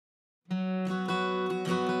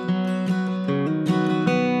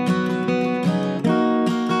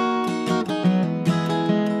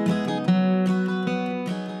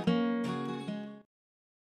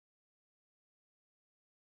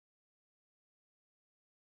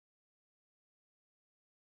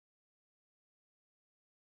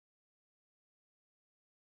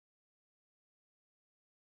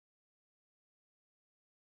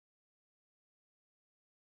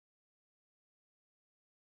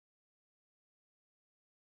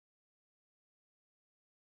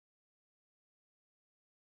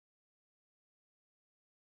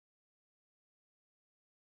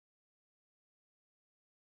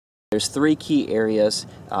There's three key areas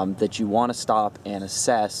that you want to stop and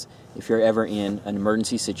assess if you're ever in an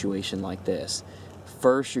emergency situation like this.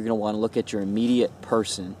 First, you're going to want to look at your immediate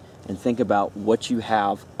person and think about what you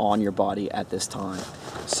have on your body at this time.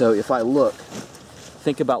 So if I look,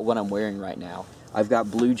 think about what I'm wearing right now. I've got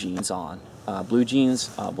blue jeans on. Blue jeans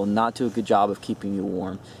will not do a good job of keeping you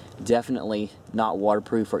warm. Definitely not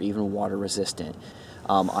waterproof or even water resistant.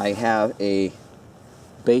 I have a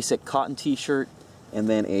basic cotton t-shirt and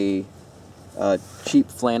then a cheap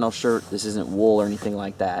flannel shirt. This isn't wool or anything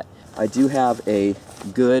like that. I do have a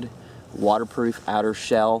good waterproof outer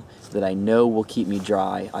shell that I know will keep me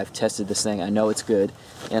dry. I've tested this thing, I know it's good,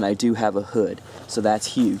 and I do have a hood, so that's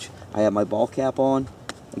huge. I have my ball cap on,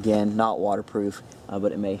 again, not waterproof,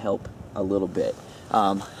 but it may help a little bit.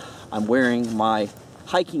 I'm wearing my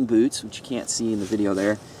hiking boots, which you can't see in the video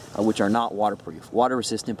there, which are not waterproof. Water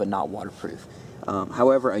resistant, but not waterproof.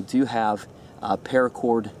 However, I do have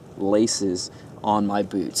paracord laces on my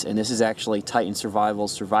boots, and this is actually Titan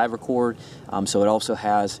Survival's Survivor cord, so it also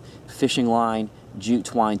has fishing line, jute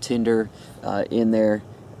twine tinder in there,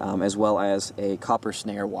 as well as a copper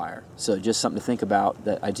snare wire. So just something to think about,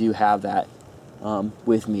 that I do have that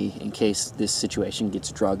with me in case this situation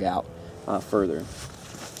gets drug out further.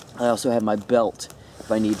 I also have my belt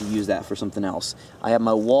if I need to use that for something else. I have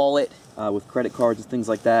my wallet with credit cards and things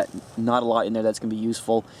like that. Not a lot in there that's going to be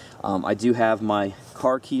useful. I do have my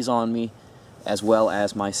car keys on me, as well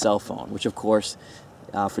as my cell phone, which of course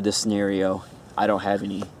for this scenario I don't have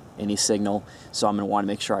any signal, so I'm going to want to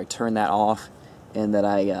make sure I turn that off and that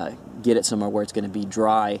I get it somewhere where it's going to be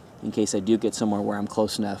dry in case I do get somewhere where I'm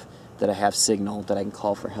close enough that I have signal that I can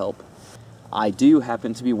call for help. I do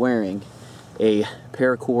happen to be wearing a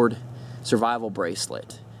paracord survival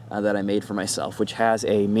bracelet that I made for myself, which has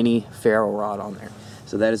a mini ferro rod on there,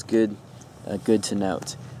 so that is good to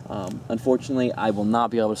note. Unfortunately, I will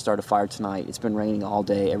not be able to start a fire tonight. It's been raining all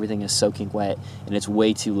day, everything is soaking wet, and it's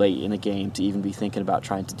way too late in the game to even be thinking about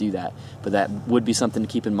trying to do that. But that would be something to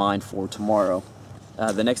keep in mind for tomorrow.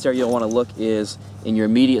 The next area you'll want to look is in your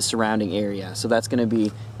immediate surrounding area. So that's going to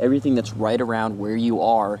be everything that's right around where you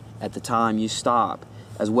are at the time you stop,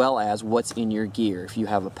 as well as what's in your gear. If you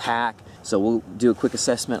have a pack, so we'll do a quick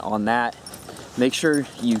assessment on that. Make sure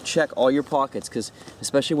you check all your pockets, because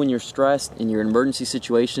especially when you're stressed in your emergency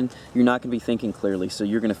situation, you're not going to be thinking clearly, so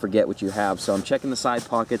you're going to forget what you have. So I'm checking the side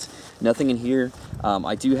pockets, nothing in here.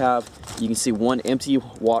 I do have, you can see, one empty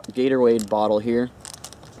Gatorade bottle here.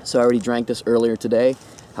 So I already drank this earlier today.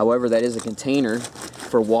 However, that is a container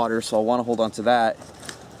for water, so I want to hold on to that.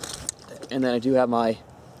 And then I do have my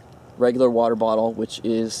regular water bottle, which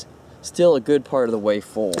is still a good part of the way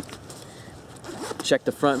full. Check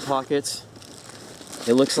the front pockets.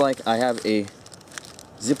 It looks like I have a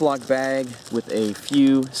Ziploc bag with a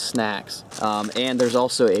few snacks, and there's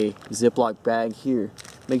also a Ziploc bag here.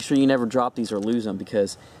 Make sure you never drop these or lose them,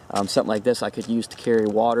 because something like this I could use to carry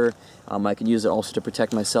water. I could use it also to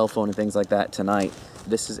protect my cell phone and things like that tonight.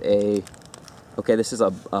 This is a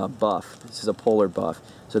buff. This is a polar buff.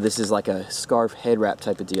 So this is like a scarf head wrap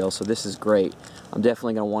type of deal, so this is great. I'm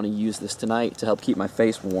definitely going to want to use this tonight to help keep my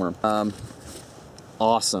face warm.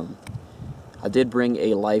 Awesome. I did bring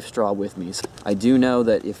a life straw with me. I do know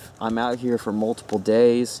that if I'm out here for multiple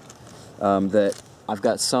days, that I've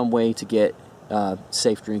got some way to get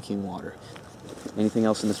safe drinking water. Anything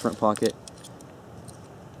else in this front pocket?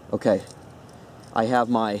 Okay. I have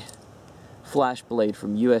my flash blade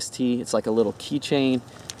from UST. It's like a little keychain.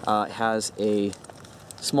 It has a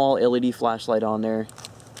small LED flashlight on there,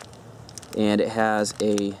 and it has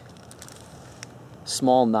a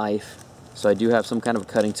small knife. So I do have some kind of a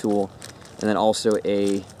cutting tool, and then also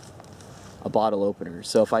a bottle opener.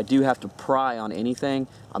 So if I do have to pry on anything,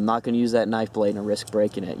 I'm not going to use that knife blade and risk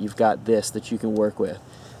breaking it. You've got this that you can work with.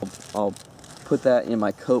 I'll put that in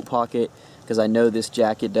my coat pocket, because I know this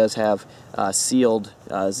jacket does have sealed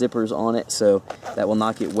zippers on it, so that will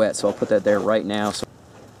not get wet. So I'll put that there right now. So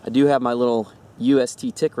I do have my little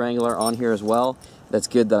UST tick wrangler on here as well. That's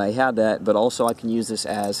good that I had that, but also I can use this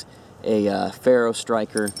as a Faro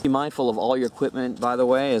striker. Be mindful of all your equipment, by the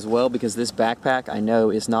way, as well, because this backpack I know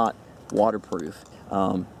is not waterproof.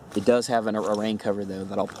 It does have a rain cover though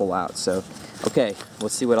that I'll pull out. So okay,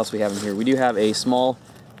 let's see what else we have in here. We do have a small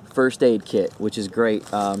first aid kit, which is great.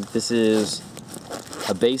 This is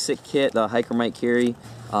a basic kit that a hiker might carry,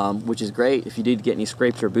 which is great if you did get any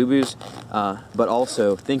scrapes or boo-boos, but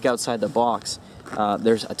also think outside the box.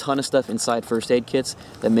 There's a ton of stuff inside first aid kits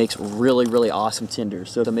that makes really awesome tinder,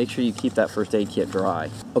 so to make sure you keep that first aid kit dry.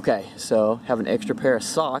 Okay, so have an extra pair of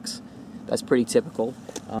socks. That's pretty typical.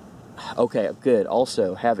 Okay, good.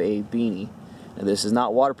 Also have a beanie. Now, this is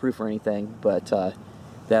not waterproof or anything, but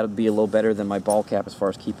that'll be a little better than my ball cap as far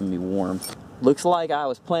as keeping me warm. Looks like I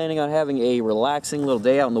was planning on having a relaxing little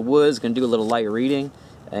day out in the woods, gonna do a little light reading,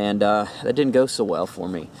 and that didn't go so well for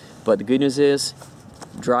me. But the good news is,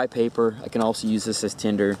 dry paper. I can also use this as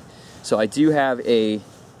tinder. So I do have a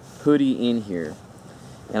hoodie in here,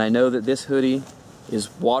 and I know that this hoodie is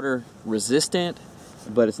water resistant,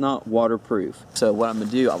 but it's not waterproof. So what I'm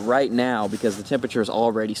gonna do right now, because the temperature is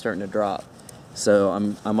already starting to drop, so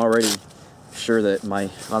I'm already sure that my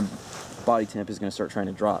body temp is gonna start trying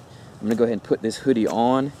to drop. I'm gonna go ahead and put this hoodie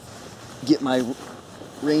on, get my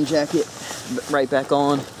rain jacket right back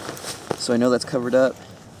on, so I know that's covered up.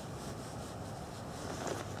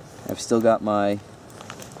 I've still got my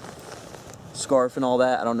scarf and all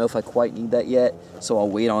that. I don't know if I quite need that yet, so I'll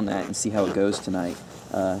wait on that and see how it goes tonight.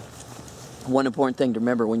 One important thing to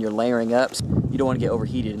remember when you're layering up, you don't want to get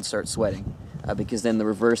overheated and start sweating, because then the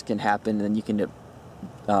reverse can happen, and then you can get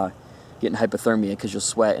in hypothermia because you'll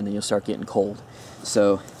sweat and then you'll start getting cold.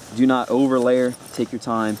 So do not over layer, take your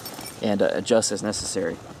time, and adjust as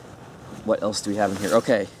necessary. What else do we have in here?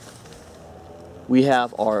 Okay, we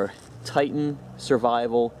have our Titan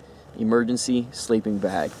Survival Emergency Sleeping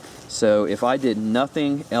Bag. So if I did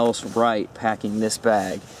nothing else right packing this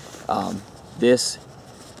bag, this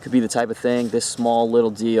could be the type of thing, this small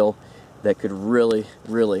little deal, that could really,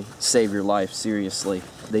 really save your life, seriously.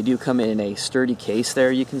 They do come in a sturdy case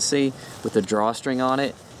there, you can see, with a drawstring on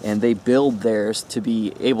it, and they build theirs to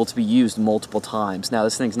be able to be used multiple times. Now,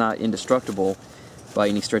 this thing's not indestructible by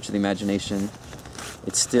any stretch of the imagination.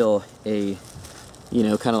 It's still a, you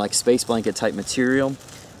know, kind of like space blanket type material,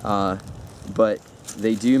 but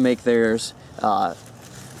they do make theirs,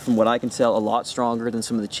 from what I can tell, a lot stronger than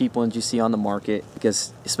some of the cheap ones you see on the market,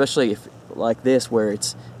 because especially if like this, where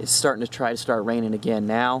it's starting to start raining again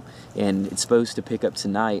now, and it's supposed to pick up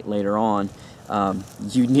tonight later on,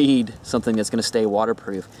 you need something that's going to stay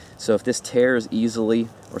waterproof. So if this tears easily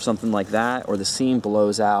or something like that, or the seam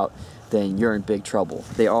blows out, then you're in big trouble.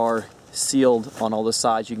 They are sealed on all the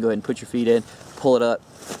sides. You can go ahead and put your feet in, pull it up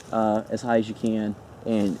as high as you can,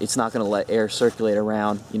 and it's not going to let air circulate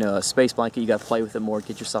around. You know, a space blanket, you got to play with it more,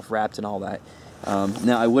 get yourself wrapped and all that.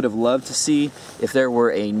 Now, I would have loved to see if there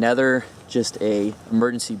were just a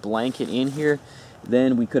emergency blanket in here.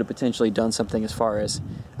 Then we could have potentially done something as far as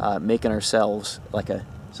making ourselves like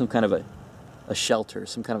some kind of a shelter,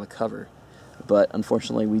 some kind of a cover. But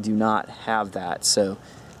unfortunately, we do not have that, so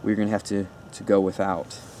we're going to have to go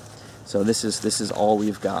without. So this is all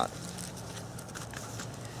we've got.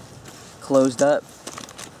 Closed up.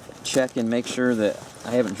 Check and make sure that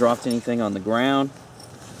I haven't dropped anything on the ground.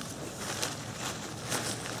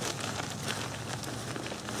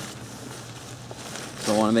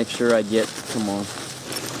 So I want to make sure I get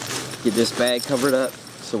this bag covered up,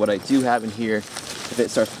 so what I do have in here, if it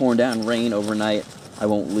starts pouring down rain overnight, I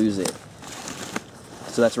won't lose it.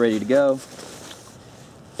 So that's ready to go,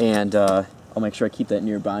 and I'll make sure I keep that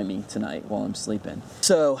nearby me tonight while I'm sleeping.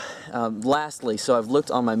 So lastly, so I've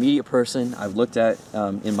looked on my immediate person, I've looked at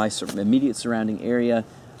in my immediate surrounding area.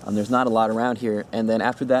 There's not a lot around here, and then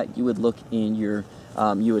after that you would look in your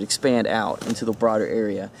you would expand out into the broader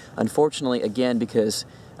area. Unfortunately, again, because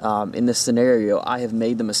in this scenario, I have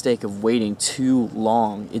made the mistake of waiting too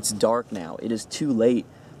long. It's dark now. It is too late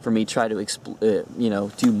for me to try to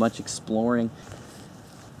do much exploring.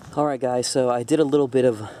 Alright guys, so I did a little bit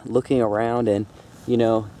of looking around, and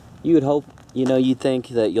you would hope, you'd think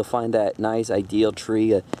that you'll find that nice ideal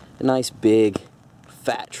tree, a nice big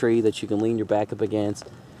fat tree that you can lean your back up against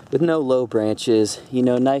with no low branches,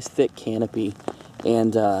 nice thick canopy.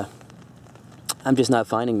 And I'm just not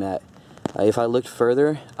finding that. If I looked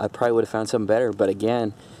further, I probably would have found something better. But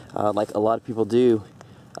again, like a lot of people do,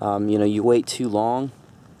 you wait too long,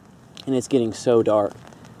 and it's getting so dark,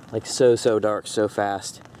 like so dark, so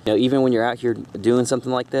fast. Even when you're out here doing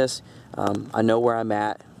something like this, I know where I'm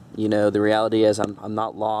at. The reality is I'm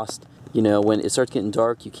not lost. When it starts getting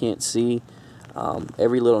dark, you can't see.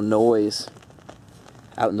 Every little noise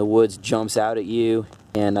out in the woods jumps out at you,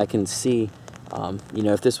 and I can see.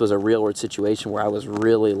 If this was a real world situation where I was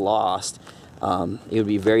really lost, it would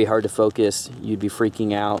be very hard to focus. You'd be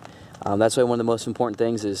freaking out. That's why one of the most important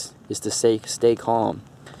things is to stay calm.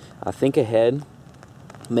 Think ahead.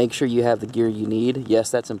 Make sure you have the gear you need. Yes,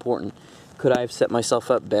 that's important. Could I have set myself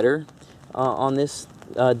up better on this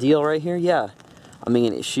deal right here? Yeah. I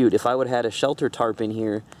mean, shoot, if I would have had a shelter tarp in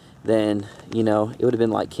here, then, it would have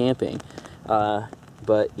been like camping.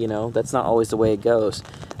 But, that's not always the way it goes.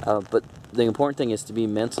 But the important thing is to be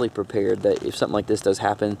mentally prepared that if something like this does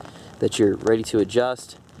happen, that you're ready to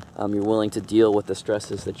adjust, you're willing to deal with the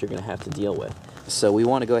stresses that you're going to have to deal with. So we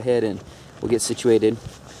want to go ahead and we'll get situated.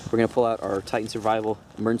 we're going to pull out our Titan Survival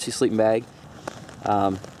emergency sleeping bag.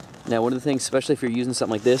 Now one of the things, especially if you're using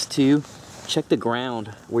something like this too, check the ground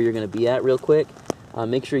where you're going to be at real quick.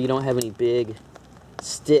 Make sure you don't have any big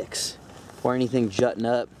sticks or anything jutting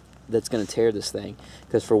up that's going to tear this thing,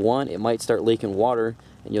 because for one, it might start leaking water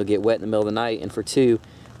and you'll get wet in the middle of the night, and for two,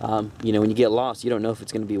 you know, when you get lost, you don't know if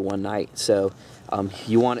it's going to be one night, so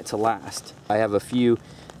you want it to last. I have a few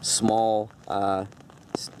small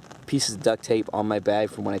pieces of duct tape on my bag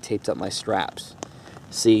from when I taped up my straps.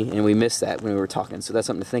 See, and we missed that when we were talking, so that's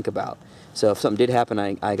something to think about. So if something did happen,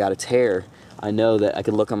 I got a tear, I know that I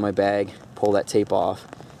could look on my bag, pull that tape off,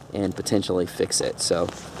 and potentially fix it. So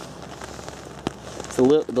it's the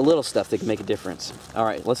little stuff that can make a difference. All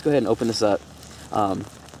right, let's go ahead and open this up.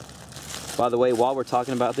 By the way, while we're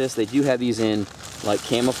talking about this, they do have these in like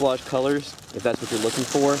camouflage colors, if that's what you're looking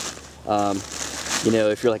for. You know,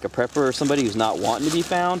 if you're like a prepper or somebody who's not wanting to be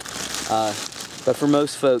found. But for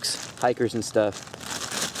most folks, hikers and stuff,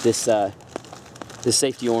 this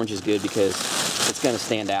safety orange is good because it's going to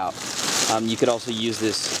stand out. You could also use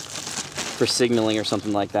this for signaling or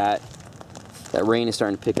something like that. That rain is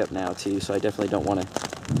starting to pick up now too, so I definitely don't want to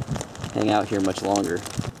hang out here much longer.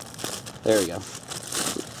 There we go.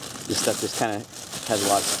 This stuff just kind of has a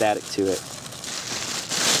lot of static to it.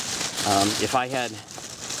 If I had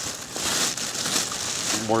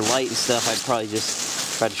more light and stuff, I'd probably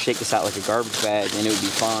just try to shake this out like a garbage bag and it would be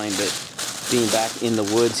fine, but being back in the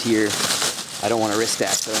woods here, I don't want to risk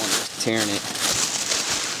that, so I don't want to risk tearing it.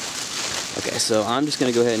 Okay, so I'm just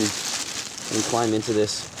going to go ahead and climb into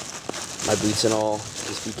this, my boots and all.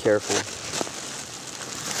 Just be careful.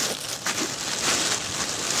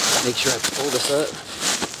 Make sure I pull this up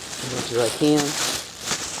as much as I can.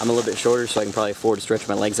 I'm a little bit shorter, so I can probably afford to stretch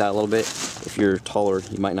my legs out a little bit. If you're taller,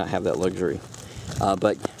 you might not have that luxury.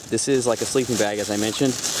 But this is like a sleeping bag, as I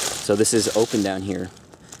mentioned, so this is open down here.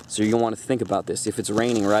 So you're going to want to think about this. If it's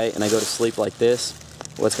raining, right, and I go to sleep like this,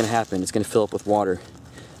 what's going to happen? It's going to fill up with water.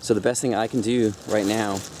 So the best thing I can do right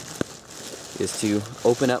now is to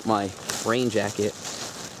open up my rain jacket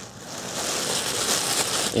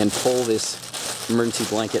and pull this emergency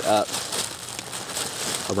blanket up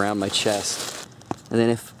around my chest. And then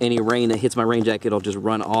if any rain that hits my rain jacket, it'll just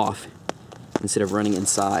run off instead of running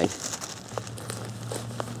inside.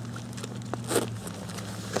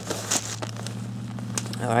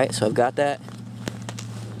 Alright, so I've got that.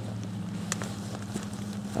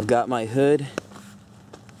 I've got my hood,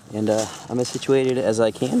 and I'm as situated as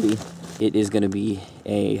I can be. It is going to be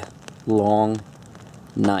a long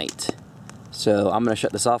night. So I'm going to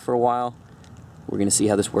shut this off for a while. We're going to see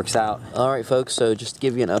how this works out. Alright folks, so just to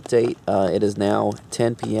give you an update, it is now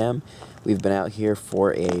 10 p.m. We've been out here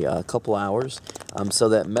for a couple hours. So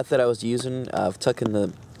that method I was using of tucking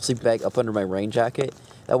the sleeping bag up under my rain jacket,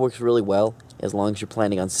 that works really well as long as you're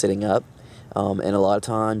planning on sitting up. And a lot of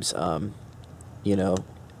times, you know,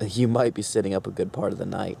 you might be sitting up a good part of the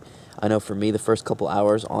night. I know for me, the first couple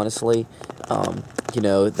hours, honestly, you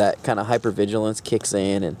know, that kind of hypervigilance kicks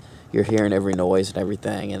in and you're hearing every noise and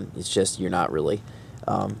everything, and it's just, you're not really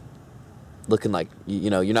looking like, you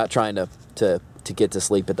know, you're not trying to get to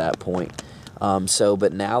sleep at that point.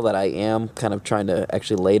 But now that I am kind of trying to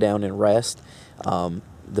actually lay down and rest,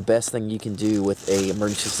 the best thing you can do with a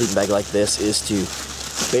emergency sleeping bag like this is to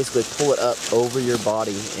basically pull it up over your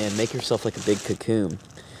body and make yourself like a big cocoon.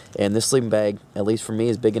 And this sleeping bag, at least for me,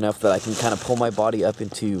 is big enough that I can kind of pull my body up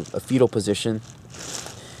into a fetal position,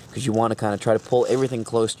 because you want to kind of try to pull everything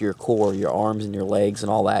close to your core, your arms and your legs and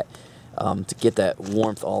all that, to get that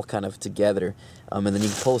warmth all kind of together. And then you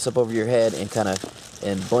can pull this up over your head and kind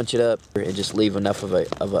of bunch it up and just leave enough of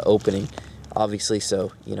a opening, obviously,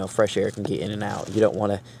 so you know fresh air can get in and out. You don't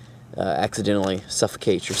want to accidentally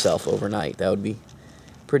suffocate yourself overnight. That would be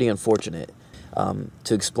pretty unfortunate.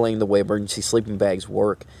 To explain the way emergency sleeping bags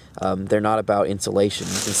work, they're not about insulation.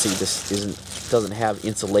 You can see this doesn't have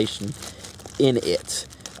insulation in it.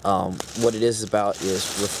 What it is about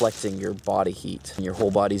is reflecting your body heat. And your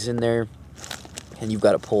whole body's in there, and you've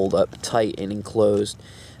got it pulled up tight and enclosed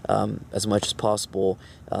as much as possible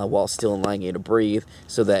while still allowing you to breathe,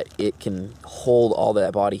 so that it can hold all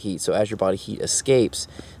that body heat. So as your body heat escapes,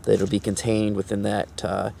 that it'll be contained within that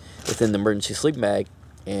within the emergency sleeping bag,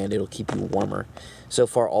 and it'll keep you warmer. So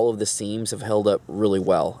far, all of the seams have held up really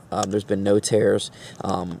well. There's been no tears.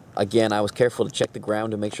 Again, I was careful to check the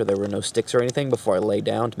ground to make sure there were no sticks or anything before I lay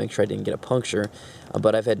down, to make sure I didn't get a puncture.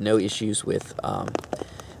 But I've had no issues with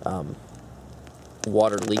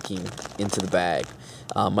water leaking into the bag.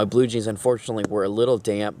 My blue jeans, unfortunately, were a little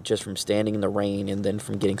damp just from standing in the rain and then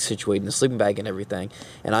from getting situated in the sleeping bag and everything.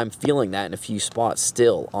 And I'm feeling that in a few spots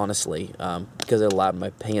still, honestly, because it allowed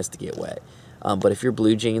my pants to get wet. But if your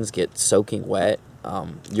blue jeans get soaking wet,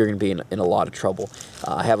 you're going to be in a lot of trouble.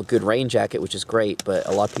 I have a good rain jacket, which is great, but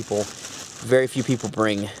very few people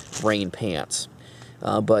bring rain pants.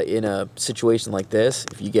 But in a situation like this,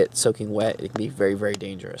 if you get soaking wet, it can be very, very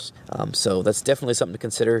dangerous. So that's definitely something to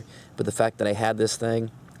consider. But the fact that I had this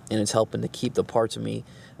thing, and it's helping to keep the parts of me,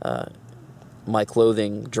 my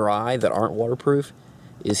clothing dry that aren't waterproof,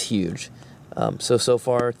 is huge. So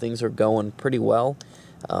far things are going pretty well.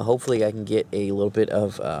 Hopefully I can get a little bit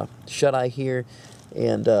of shut-eye here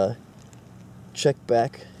and check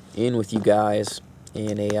back in with you guys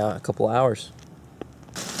in a couple hours.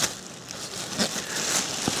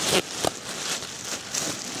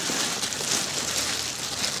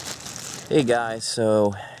 Hey guys,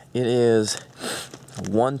 so it is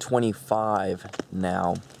 1:25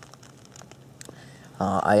 now.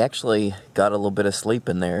 I actually got a little bit of sleep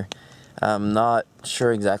in there. I'm not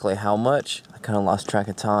sure exactly how much. I kind of lost track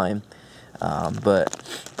of time, but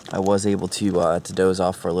I was able to doze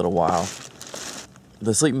off for a little while.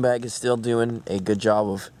 The sleeping bag is still doing a good job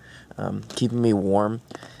of keeping me warm.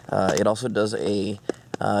 It also does a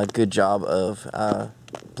good job of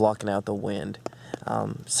blocking out the wind.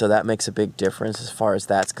 So that makes a big difference as far as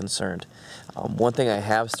that's concerned. One thing I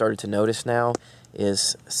have started to notice now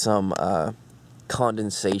is some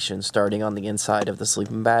condensation starting on the inside of the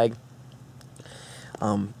sleeping bag.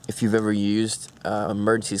 If you've ever used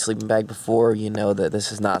emergency sleeping bag before, you know that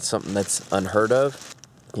this is not something that's unheard of.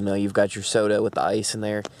 You know, you've got your soda with the ice in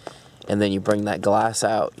there, and then you bring that glass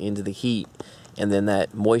out into the heat, and then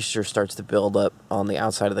that moisture starts to build up on the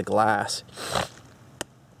outside of the glass.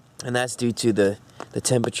 And that's due to the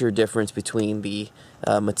temperature difference between the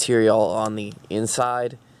material on the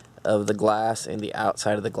inside of the glass and the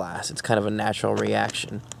outside of the glass. It's kind of a natural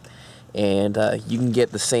reaction. And you can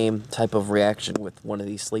get the same type of reaction with one of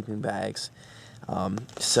these sleeping bags.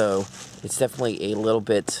 So it's definitely a little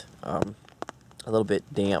bit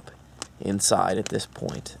damp inside at this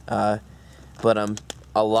point. But I'm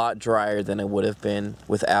a lot drier than it would have been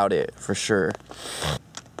without it, for sure.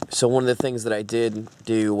 So one of the things that I did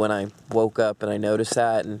do when I woke up and I noticed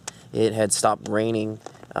that, and it had stopped raining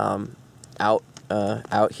out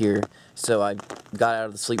here, so I got out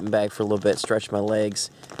of the sleeping bag for a little bit, stretched my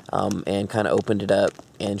legs, and kind of opened it up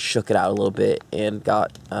and shook it out a little bit and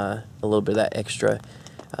got a little bit of that extra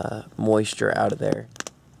moisture out of there.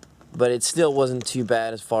 But it still wasn't too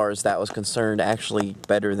bad as far as that was concerned. Actually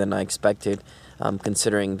better than I expected,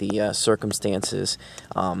 considering the circumstances.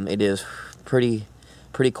 It is pretty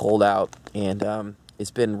cold out, and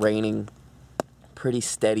it's been raining pretty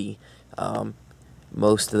steady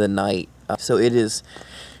most of the night. So it is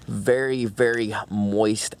very, very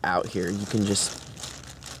moist out here. You can just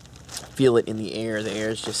feel it in the air. The air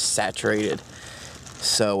is just saturated.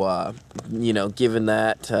 So, you know, given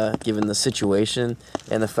the situation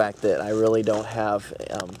and the fact that I really don't have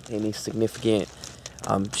any significant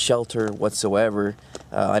shelter whatsoever,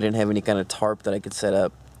 I didn't have any kind of tarp that I could set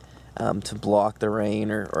up to block the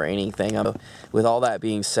rain or anything. With all that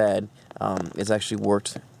being said, it's actually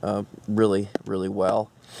worked really, really well.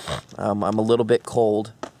 I'm a little bit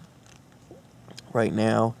cold right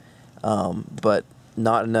now, but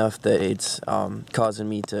not enough that it's causing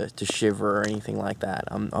me to shiver or anything like that.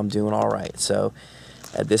 I'm doing all right. So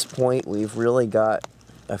at this point, we've really got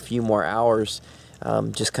a few more hours,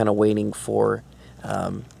 just kind of waiting for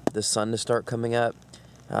the sun to start coming up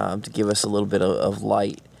to give us a little bit of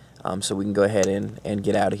light, so we can go ahead and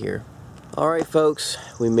get out of here. All right, folks,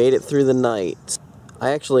 we made it through the night.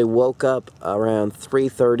 I actually woke up around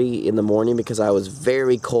 3:30 in the morning because I was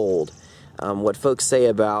very cold. What folks say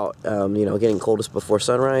about you know, getting coldest before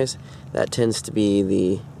sunrise, that tends to be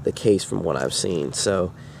the case from what I've seen.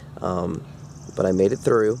 So, but I made it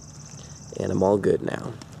through, and I'm all good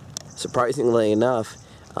now. Surprisingly enough,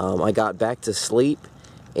 I got back to sleep,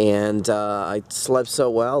 and I slept so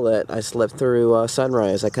well that I slept through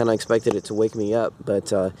sunrise. I kind of expected it to wake me up,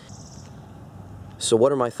 but so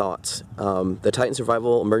what are my thoughts? The Titan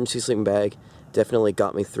Survival Emergency Sleeping Bag definitely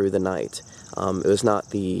got me through the night. It was not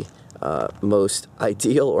the most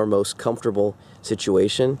ideal or most comfortable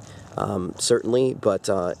situation, certainly, but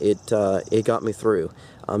it got me through.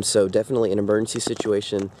 So definitely an emergency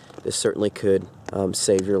situation, this certainly could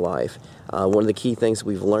save your life. One of the key things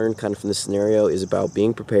we've learned kind of from this scenario is about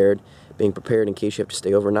being prepared in case you have to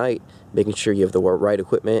stay overnight, making sure you have the right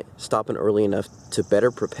equipment, stopping early enough to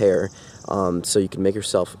better prepare, so you can make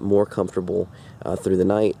yourself more comfortable through the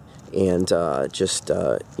night, and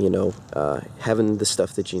you know, having the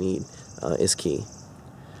stuff that you need is key.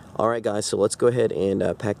 Alright guys, so let's go ahead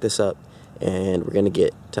and pack this up, and we're going to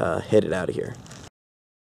get headed out of here.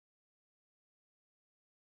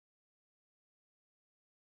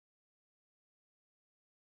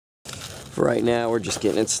 For right now, we're just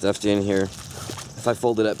getting it stuffed in here. If I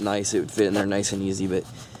fold it up nice, it would fit in there nice and easy, but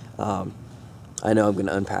I know I'm going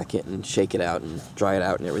to unpack it and shake it out and dry it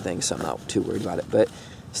out and everything, so I'm not too worried about it, but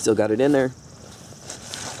still got it in there.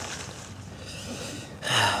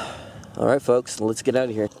 Alright folks, let's get out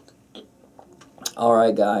of here.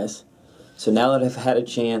 Alright guys, so now that I've had a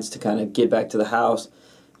chance to kind of get back to the house,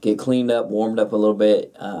 get cleaned up, warmed up a little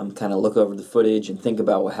bit, kind of look over the footage and think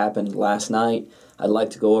about what happened last night, I'd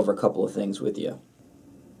like to go over a couple of things with you.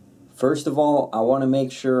 First of all, I want to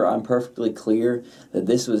make sure I'm perfectly clear that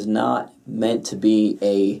this was not meant to be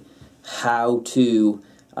a how-to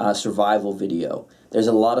survival video. There's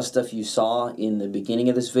a lot of stuff you saw in the beginning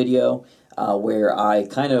of this video where I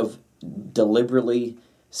kind of deliberately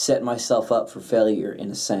set myself up for failure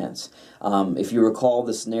in a sense. If you recall,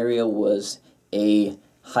 the scenario was a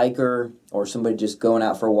hiker or somebody just going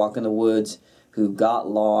out for a walk in the woods who got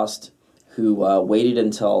lost, who waited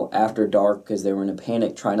until after dark because they were in a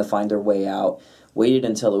panic trying to find their way out, waited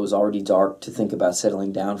until it was already dark to think about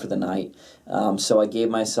settling down for the night. So I gave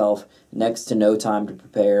myself next to no time to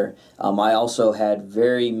prepare. I also had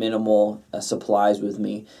very minimal supplies with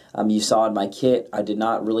me. You saw in my kit, I did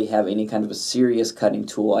not really have any kind of a serious cutting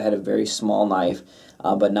tool. I had a very small knife,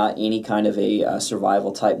 but not any kind of a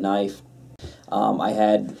survival type knife. I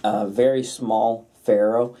had a very small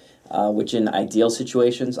Pharaoh, which in ideal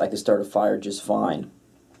situations I could start a fire just fine.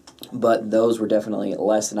 But those were definitely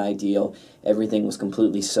less than ideal. Everything was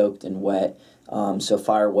completely soaked and wet, so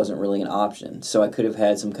fire wasn't really an option. So I could have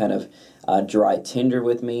had some kind of dry tinder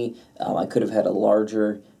with me. I could have had a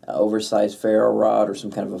larger oversized ferro rod or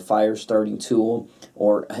some kind of a fire starting tool,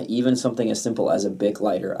 or even something as simple as a Bic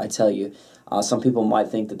lighter. I tell you, some people might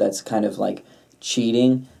think that that's kind of like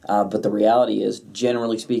cheating, but the reality is,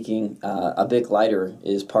 generally speaking, a Bic lighter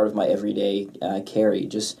is part of my everyday carry.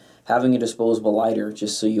 Just having a disposable lighter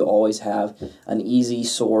just so you always have an easy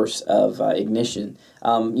source of ignition.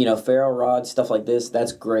 You know, ferro rod, stuff like this,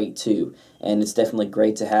 that's great too, and it's definitely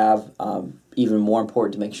great to have. Even more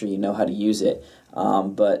important to make sure you know how to use it.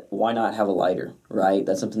 But why not have a lighter, right?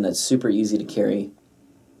 That's something that's super easy to carry.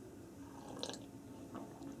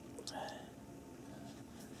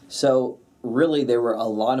 So really, there were a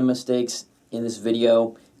lot of mistakes in this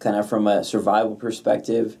video, kind of from a survival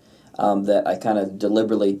perspective, that I kind of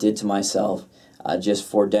deliberately did to myself just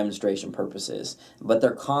for demonstration purposes. But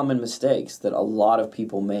they're common mistakes that a lot of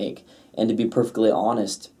people make. And to be perfectly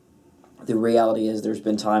honest, the reality is there's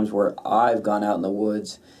been times where I've gone out in the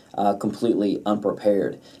woods completely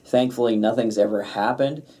unprepared. Thankfully, nothing's ever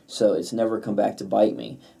happened, so it's never come back to bite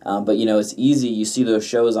me. But, you know, it's easy. You see those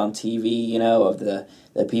shows on TV, you know, of the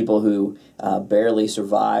people who barely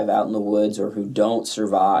survive out in the woods or who don't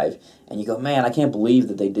survive. And you go, man, I can't believe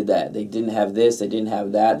that they did that. They didn't have this, they didn't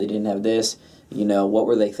have that, they didn't have this. You know, what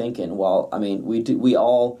were they thinking? Well, I mean, we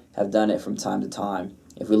all have done it from time to time,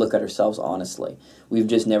 if we look at ourselves honestly. We've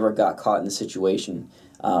just never got caught in the situation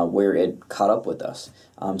where it caught up with us.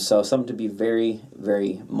 So something to be very,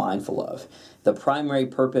 very mindful of. The primary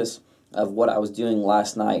purpose of what I was doing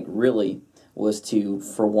last night really was to,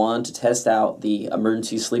 for one, to test out the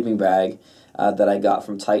emergency sleeping bag that I got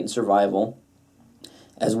from Titan Survival,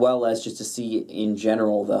 as well as just to see in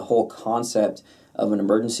general the whole concept of an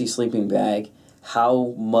emergency sleeping bag.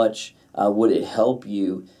 How much would it help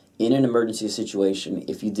you in an emergency situation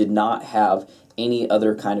if you did not have any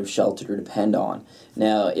other kind of shelter to depend on?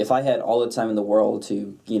 Now, if I had all the time in the world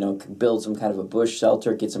to, you know, build some kind of a bush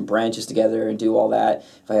shelter, get some branches together and do all that,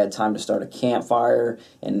 if I had time to start a campfire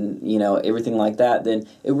and, you know, everything like that, then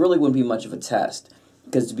it really wouldn't be much of a test.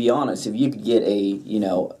 Because to be honest, if you could get a, you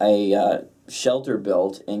know, a shelter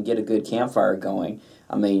built and get a good campfire going,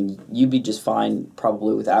 I mean, you'd be just fine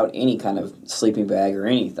probably without any kind of sleeping bag or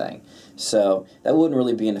anything. So that wouldn't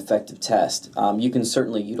really be an effective test. You can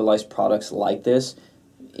certainly utilize products like this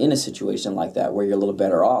in a situation like that where you're a little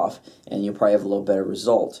better off and you'll probably have a little better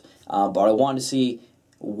result. But I wanted to see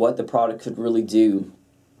what the product could really do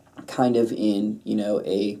kind of in, you know,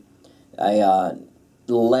 a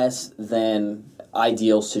less than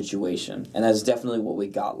ideal situation. And that's definitely what we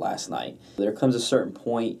got last night. There comes a certain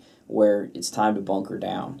point where it's time to bunker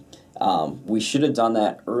down. We should have done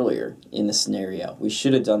that earlier in the scenario. We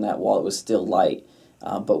should have done that while it was still light,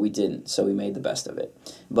 but we didn't, so we made the best of it.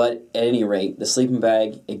 But at any rate, the sleeping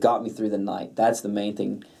bag, it got me through the night. That's the main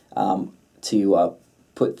thing to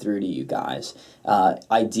put through to you guys.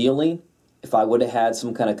 Ideally, if I would have had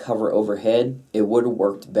some kind of cover overhead, it would have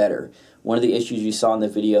worked better. One of the issues you saw in the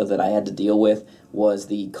video that I had to deal with was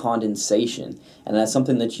the condensation, and that's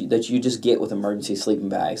something that you just get with emergency sleeping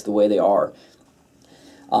bags, the way they are.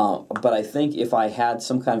 But I think if I had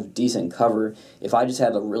some kind of decent cover, if I just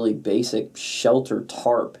had a really basic shelter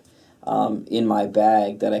tarp in my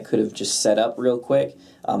bag that I could have just set up real quick,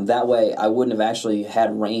 that way I wouldn't have actually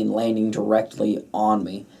had rain landing directly on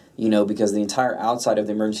me, you know, because the entire outside of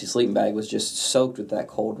the emergency sleeping bag was just soaked with that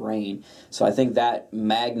cold rain. So I think that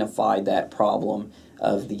magnified that problem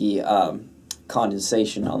of the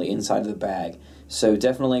condensation on the inside of the bag. So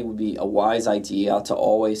definitely would be a wise idea to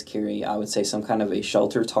always carry, I would say, some kind of a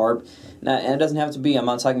shelter tarp. Now, and it doesn't have to be, I'm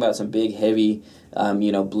not talking about some big, heavy,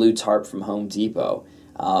 you know, blue tarp from Home Depot.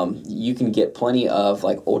 You can get plenty of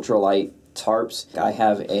like ultralight tarps. I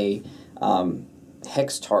have a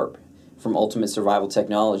hex tarp from Ultimate Survival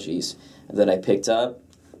Technologies that I picked up.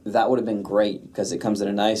 That would have been great because it comes in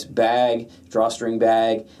a nice bag, drawstring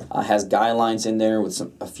bag, has guy lines in there with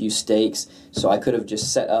a few stakes. So I could have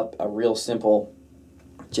just set up a real simple,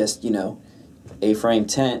 just, you know, A-frame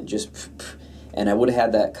tent, and I would have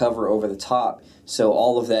had that cover over the top. So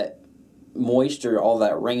all of that moisture, all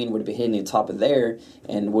that rain would have been hitting the top of there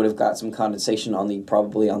and would have got some condensation on the,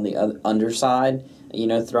 probably on the underside, you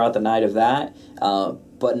know, throughout the night of that,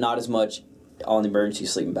 but not as much on the emergency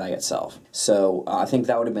sleeping bag itself. So I think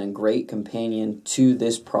that would have been a great companion to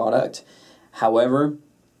this product. However,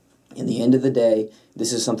 in the end of the day,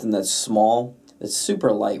 this is something that's small, that's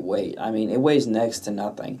super lightweight. I mean, it weighs next to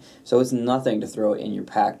nothing. So it's nothing to throw it in your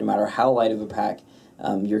pack, no matter how light of a pack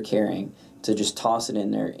you're carrying, to just toss it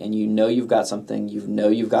in there, and you know you've got something, you know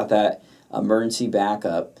you've got that emergency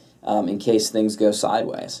backup in case things go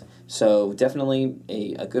sideways. So definitely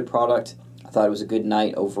a good product. I thought it was a good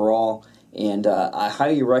night overall, and I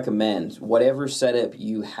highly recommend whatever setup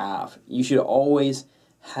you have. You should always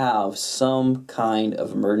have some kind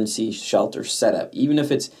of emergency shelter setup, even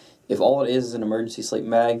if all it is an emergency sleeping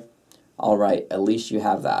bag. All right, at least you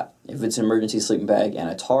have that. If it's an emergency sleeping bag and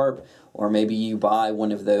a tarp, or maybe you buy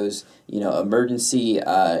one of those, you know, emergency,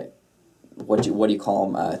 what do you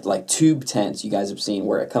call them, like tube tents you guys have seen,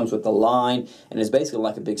 where it comes with the line, and it's basically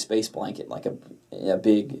like a big space blanket, like a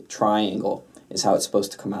big triangle is how it's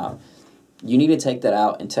supposed to come out. You need to take that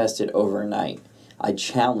out and test it overnight. I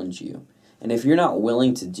challenge you. And if you're not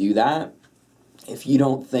willing to do that, if you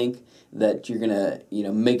don't think that you're going to, you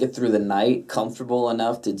know, make it through the night comfortable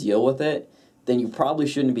enough to deal with it, then you probably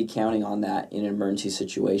shouldn't be counting on that in an emergency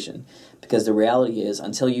situation. Because the reality is,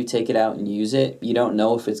 until you take it out and use it, you don't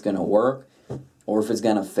know if it's going to work or if it's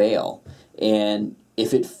going to fail. And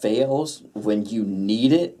if it fails when you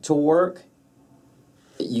need it to work,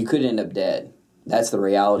 you could end up dead. That's the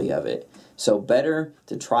reality of it. So better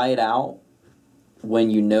to try it out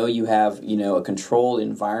when you know you have, you know, a controlled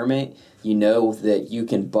environment, you know that you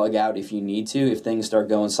can bug out if you need to, if things start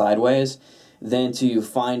going sideways, than to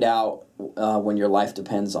find out when your life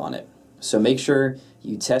depends on it. So make sure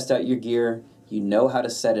you test out your gear, you know how to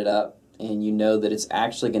set it up, and you know that it's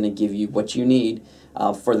actually going to give you what you need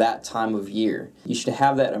for that time of year. You should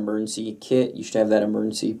have that emergency kit, you should have that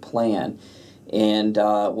emergency plan. And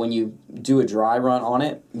when you do a dry run on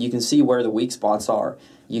it, you can see where the weak spots are.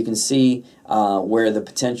 You can see where the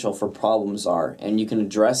potential for problems are, and you can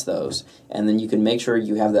address those. And then you can make sure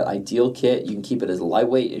you have that ideal kit. You can keep it as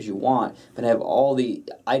lightweight as you want, but have all the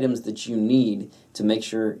items that you need to make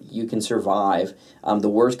sure you can survive the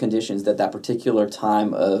worst conditions that that particular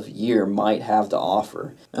time of year might have to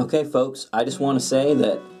offer. Okay, folks, I just want to say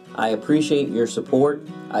that I appreciate your support.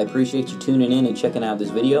 I appreciate you tuning in and checking out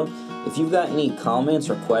this video. If you've got any comments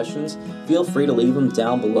or questions, feel free to leave them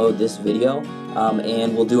down below this video,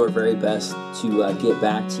 and we'll do our very best to get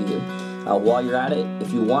back to you. While you're at it,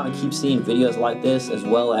 if you want to keep seeing videos like this, as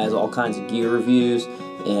well as all kinds of gear reviews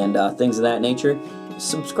and things of that nature,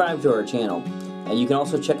 subscribe to our channel. And you can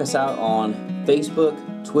also check us out on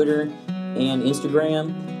Facebook, Twitter, and Instagram,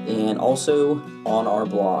 and also on our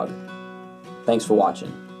blog. Thanks for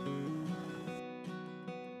watching.